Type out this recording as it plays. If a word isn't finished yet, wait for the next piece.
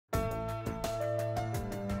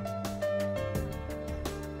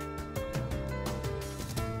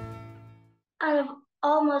out of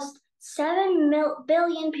almost 7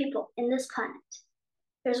 billion people in this planet,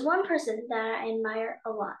 there's one person that I admire a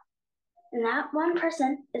lot. And that one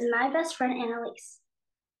person is my best friend, Annalise.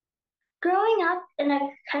 Growing up in a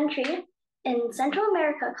country in Central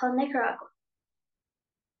America called Nicaragua,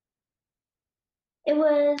 it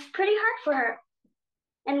was pretty hard for her.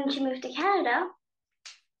 And when she moved to Canada,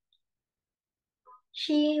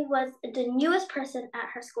 she was the newest person at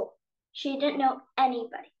her school. She didn't know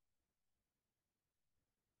anybody.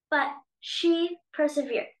 But she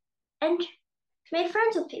persevered and made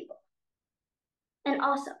friends with people. And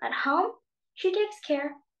also at home, she takes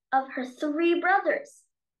care of her 3 brothers.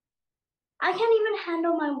 I can't even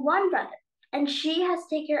handle my one brother, and she has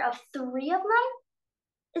to take care of 3 of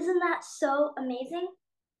them? Isn't that so amazing?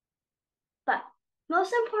 But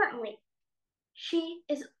most importantly, she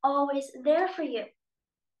is always there for you.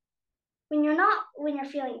 When you're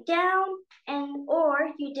feeling down or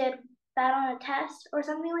you did bad on a test or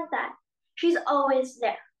something like that, she's always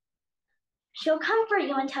there. She'll comfort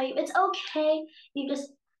you and tell you it's okay.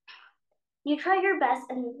 You try your best,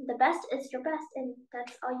 and the best is your best, and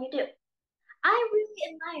that's all you do. I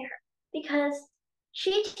really admire her because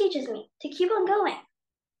she teaches me to keep on going,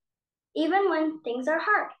 even when things are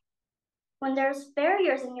hard. When there's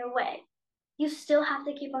barriers in your way, you still have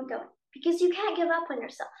to keep on going because you can't give up on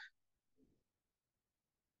yourself.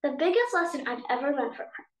 The biggest lesson I've ever learned from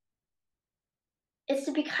her is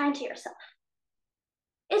to be kind to yourself.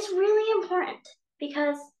 It's really important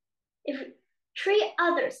because if you treat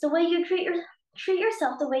others the way you treat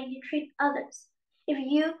yourself the way you treat others. If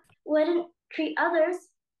you wouldn't treat others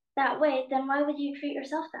that way, then why would you treat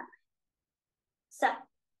yourself that way? So,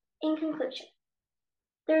 in conclusion,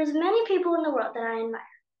 there's many people in the world that I admire,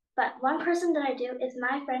 but one person that I do is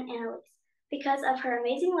my friend Annalise because of her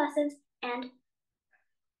amazing lessons and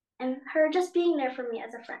her just being there for me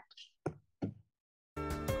as a friend.